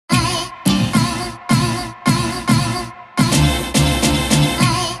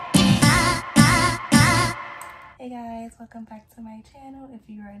welcome back to my channel. If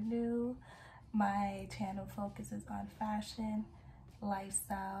you are new, my channel focuses on fashion,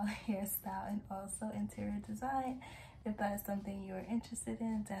 lifestyle, hairstyle, and also interior design. If that is something you are interested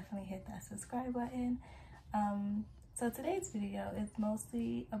in, definitely hit that subscribe button. So today's video is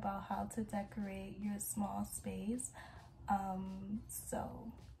mostly about how to decorate your small space.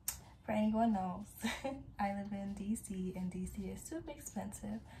 So for anyone knows, I live in DC and DC is super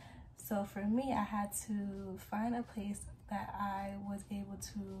expensive. So for me, I had to find a place that I was able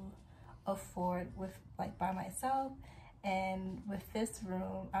to afford with by myself. And with this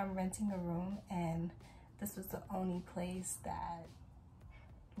room, I'm renting a room, and this was the only place that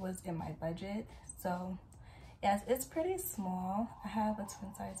was in my budget. So yes, it's pretty small. I have a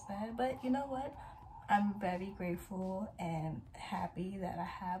twin size bed, but you know what? I'm very grateful and happy that I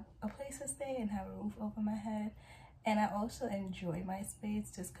have a place to stay and have a roof over my head. And I also enjoy my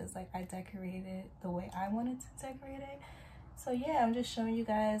space just because I decorated it the way I wanted to decorate it. So yeah, I'm just showing you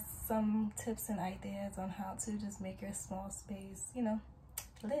guys some tips and ideas on how to just make your small space,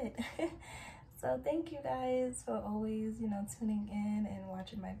 lit. So thank you guys for always, tuning in and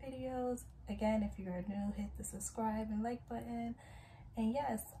watching my videos. Again, if you are new, hit the subscribe and like button. And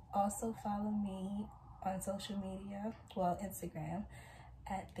yes, also follow me on social media, well, Instagram,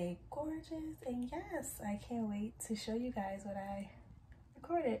 at They Gorgeous. And yes, I can't wait to show you guys what I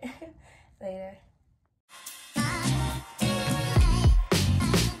recorded later.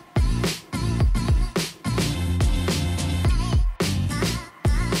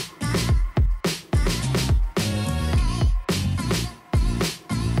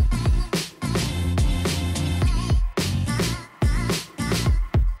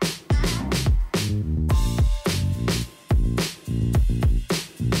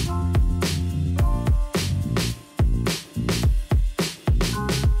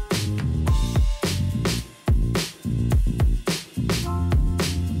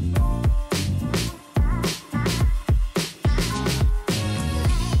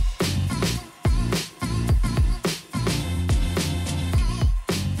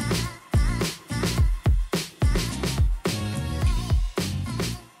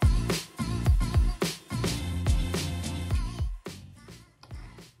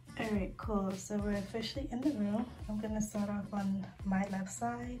 Alright, cool. So we're officially in the room. I'm gonna start off on my left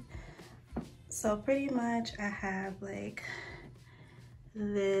side. So pretty much I have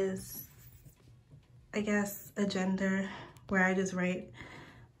this, I guess, agenda where I just write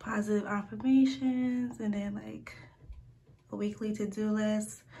positive affirmations and then a weekly to-do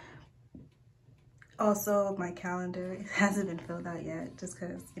list. Also my calendar, it hasn't been filled out yet just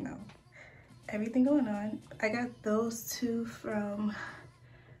because, everything going on. I got those two from,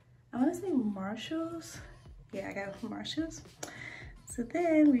 I want to say Marshalls. Yeah, I got it from Marshalls. So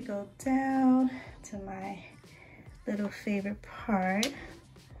then we go down to my little favorite part.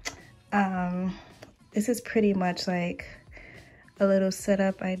 This is pretty much like a little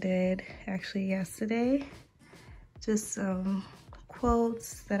setup I did actually yesterday. Just some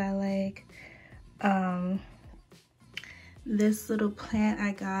quotes that I like. This little plant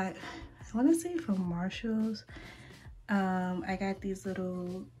I got, I want to say from Marshalls. I got these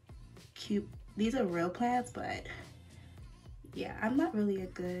little cute, these are real plants, but yeah, I'm not really a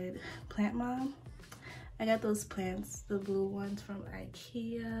good plant mom. I got those plants, the blue ones from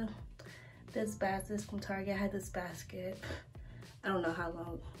IKEA. This basket from Target. I had this basket, I don't know how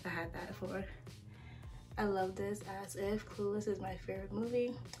long I had that for. I love this. As If. Clueless is my favorite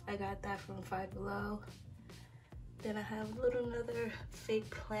movie. I got that from Five Below. Then I have another fake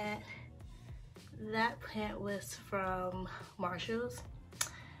plant. That plant was from Marshalls.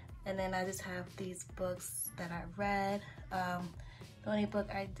 And then I just have these books that I read. The only book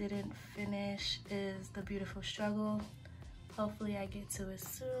I didn't finish is The Beautiful Struggle. Hopefully I get to it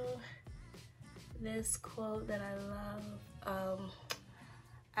soon. This quote that I love,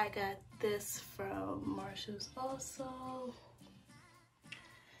 I got this from Marshalls also.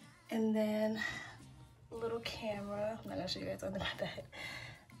 And then a little camera. I'm not gonna show you guys something about that.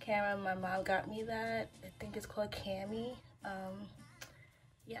 Camera, my mom got me that. I think it's called Cami.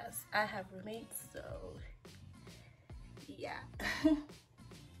 Yes, I have roommates, so yeah.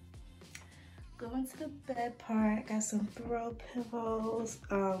 Going to the bed part, got some throw pillows.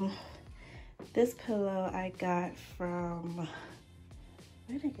 This pillow I got from,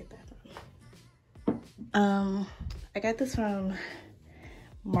 where did I get that from? I got this from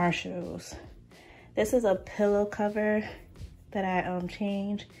Marshalls. This is a pillow cover that I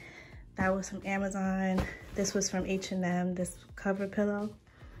changed. That was from Amazon. This was from H&M, this cover pillow.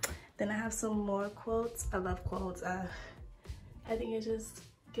 Then I have some more quotes. I love quotes. I think it just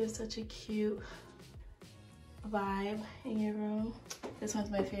gives such a cute vibe in your room. This one's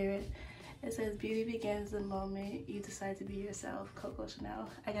my favorite. It says, beauty begins the moment you decide to be yourself, Coco Chanel.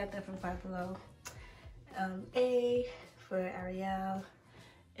 I got that from Five Below. A for Ariel.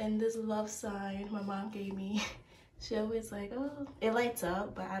 And this love sign my mom gave me. She always like, oh, it lights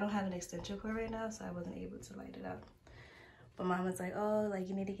up, but I don't have an extension cord right now, so I wasn't able to light it up. But mom was like, oh, like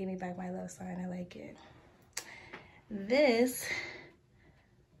you need to give me back my love sign. I like it. This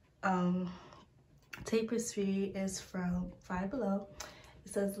tapestry is from Five Below.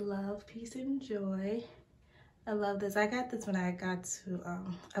 It says love, peace, and joy. I love this. I got this when I got to,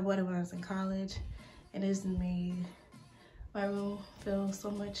 I bought it when I was in college, and it's made my room feel so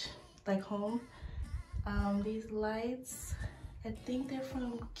much like home. These lights, I think they're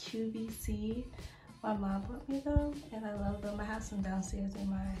from QVC. My mom bought me them, and I love them. I have some downstairs in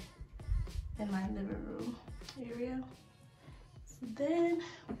my living room area. So then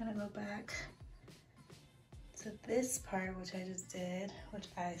we're gonna go back to this part, which I just did, which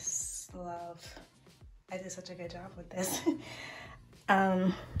I love. I did such a good job with this.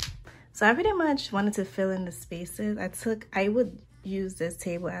 So I pretty much wanted to fill in the spaces. I would use this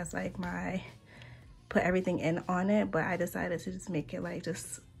table as like put everything in on it, but I decided to just make it like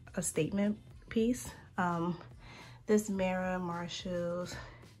just a statement piece. This mirror, Marshall's.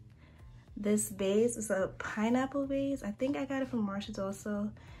 This vase is a pineapple vase. I think I got it from Marshall's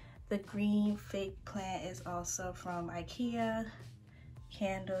also. The green fake plant is also from IKEA.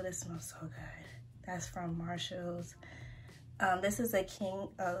 Candle, this smells so good. That's from Marshall's. This is a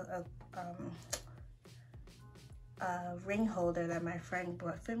ring holder that my friend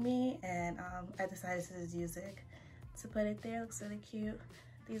bought for me, and I decided to just use it to put it there. It looks really cute.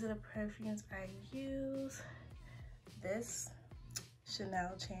 These are the perfumes I use. This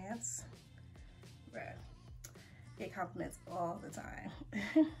Chanel Chance. Bruh, get compliments all the time.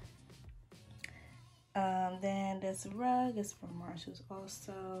 Then this rug is from Marshall's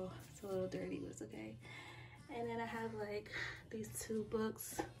also. It's a little dirty, but it's okay. And then I have like these two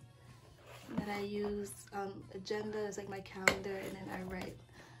books that I use. Agenda is like my calendar, and then I write.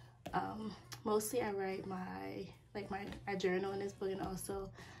 Mostly I write I journal in this book, and also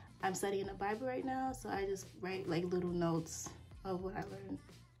I'm studying the Bible right now, so I just write like little notes of what I learned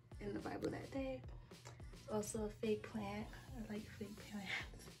in the Bible that day. Also a fake plant. I like fake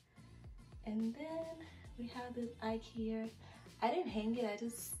plants. And then we have this IKEA. I didn't hang it, I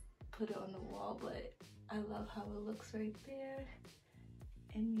just put it on the wall, but I love how it looks right there.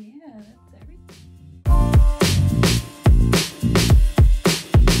 And yeah, that's everything.